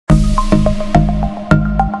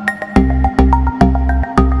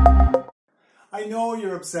know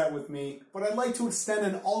you're upset with me, but I'd like to extend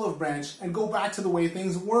an olive branch and go back to the way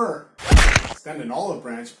things were. Extend an olive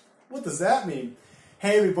branch? What does that mean?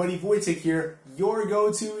 Hey everybody, Wojtek here, your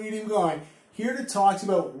go-to idiom guy, here to talk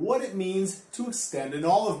about what it means to extend an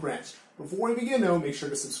olive branch. Before we begin though, make sure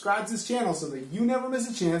to subscribe to this channel so that you never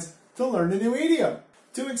miss a chance to learn a new idiom.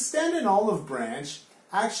 To extend an olive branch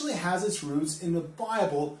actually has its roots in the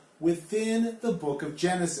Bible within the book of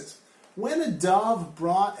Genesis. When a dove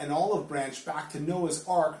brought an olive branch back to Noah's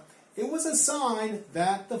Ark, it was a sign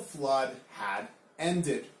that the flood had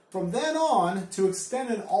ended. From then on, to extend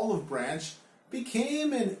an olive branch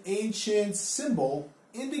became an ancient symbol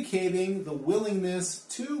indicating the willingness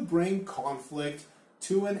to bring conflict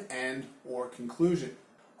to an end or conclusion.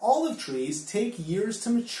 Olive trees take years to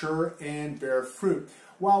mature and bear fruit,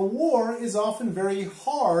 while war is often very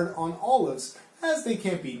hard on olives as they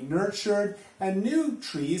can't be nurtured and new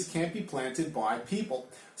trees can't be planted by people.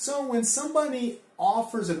 So when somebody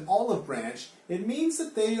offers an olive branch, it means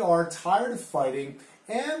that they are tired of fighting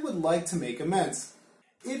and would like to make amends.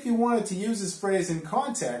 If you wanted to use this phrase in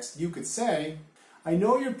context, you could say, I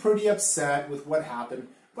know you're pretty upset with what happened,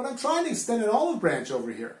 but I'm trying to extend an olive branch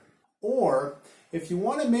over here. Or, if you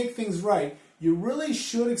want to make things right, you really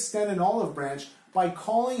should extend an olive branch by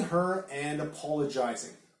calling her and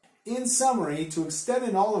apologizing. In summary, to extend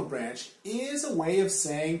an olive branch is a way of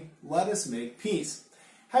saying, let us make peace.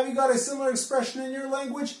 Have you got a similar expression in your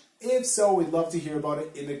language? If so, we'd love to hear about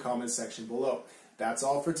it in the comments section below. That's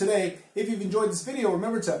all for today. If you've enjoyed this video,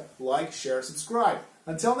 remember to like, share, subscribe.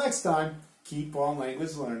 Until next time, keep on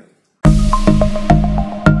language learning.